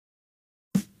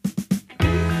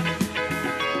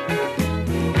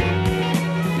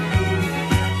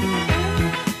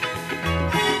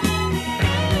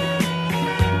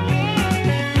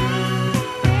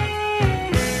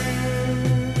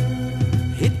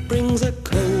brings a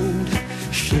cold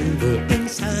shiver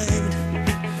inside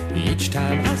each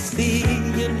time I see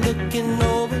you looking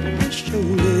over your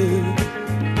shoulder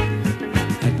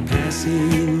at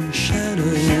passing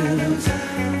shadows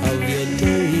of your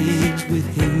days with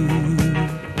him.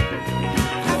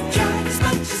 I've tried as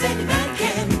much as any man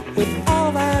can, With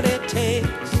all that it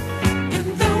takes,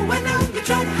 and though I know you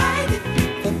try to hide it,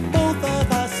 for both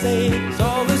of our sakes,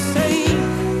 all the same.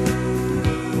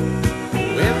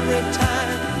 Every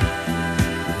time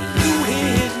you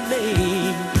hear his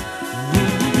name,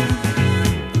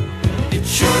 it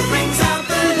sure brings out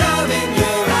the love in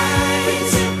your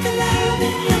eyes.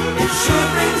 It sure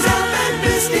brings out that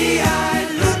misty-eyed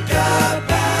look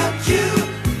about you.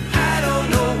 I don't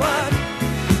know what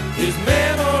his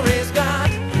memory's got,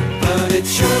 But it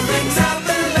sure brings out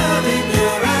the love in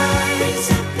your eyes.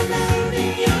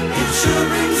 It sure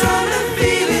brings out the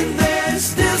feeling there's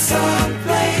still some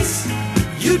place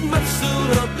you'd much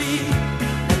sooner be,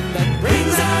 and that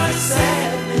brings out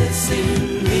sadness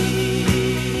in me.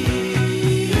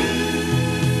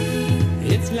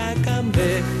 It's like I'm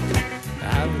there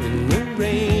out in the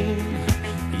rain.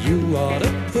 You ought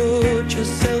to put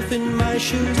yourself in my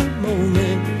shoes a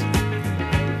moment.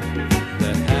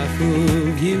 The half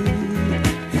of you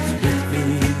is with me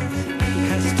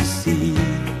has to see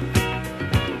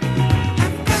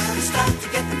I've got to start to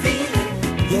get the feeling.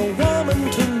 you're woman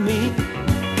to me,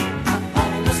 I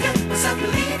almost get myself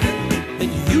believing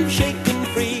that you shaken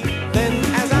free. Then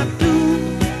as I do,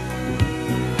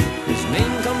 his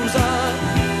name comes up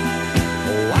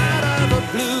out of the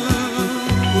blue,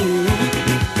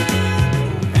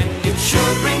 and it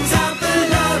sure brings out the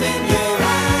love in your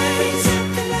eyes.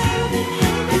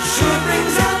 It sure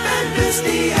brings out that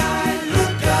misty-eyed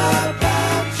look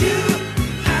about you.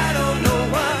 I don't know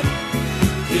what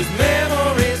his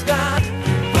memory's got,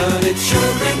 But it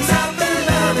sure brings out the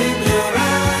love in your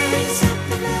eyes.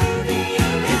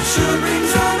 It sure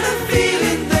brings out the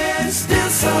feeling there's still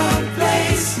some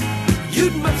place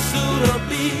you'd much sooner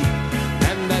be,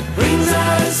 and that brings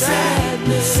out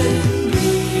sadness in me.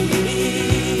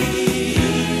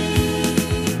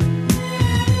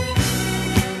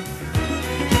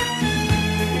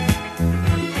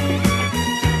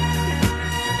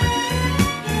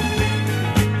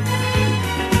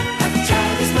 I've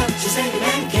tried as much as any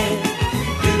man can.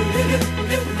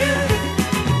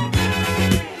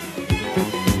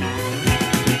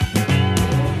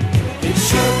 It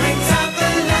sure brings out the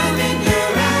love in your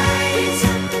eyes.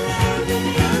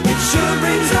 It sure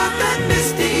brings out that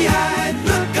misty-eyed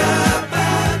look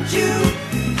about you.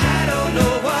 I don't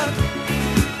know what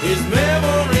his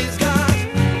memory's got,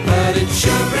 But it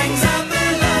sure brings out the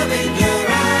love in your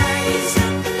eyes.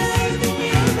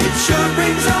 It sure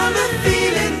brings on the